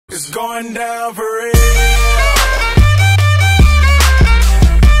It's going down for real.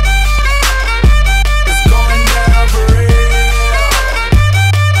 It's going down for real.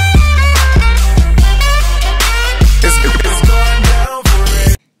 It's going down for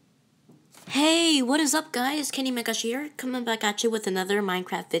real. Hey, what is up guys? Kenny Megash here, coming back at you with another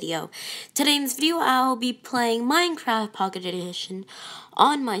Minecraft video. Today in this video, I'll be playing Minecraft Pocket Edition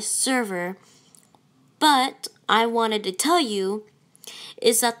on my server. But I wanted to tell you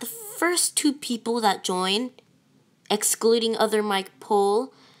is that the first two people that join, excluding other Mike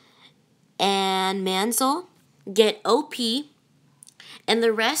Pole and Manzel, get OP, and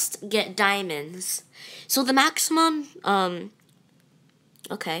the rest get diamonds. So the maximum,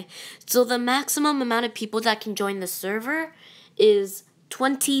 so the maximum amount of people that can join the server is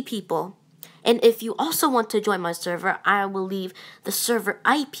 20 people. And if you also want to join my server, I will leave the server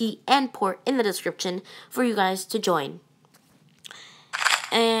IP and port in the description for you guys to join.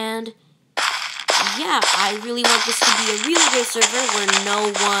 And yeah, I really want this to be a really great server where no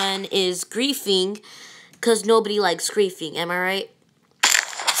one is griefing, because nobody likes griefing, am I right?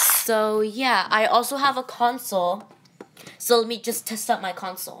 So yeah, I also have a console. So let me just test out my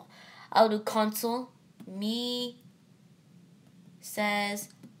console. I'll do console, me says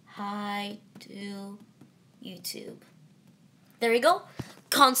hi to YouTube. There we go.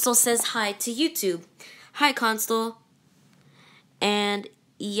 Console says hi to YouTube. Hi, console. And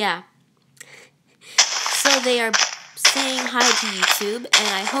yeah. So they are saying hi to YouTube, and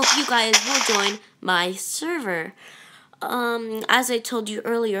I hope you guys will join my server. As I told you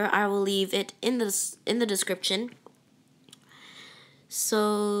earlier, I will leave it in the description.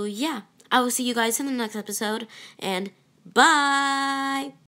 So yeah, I will see you guys in the next episode, and bye!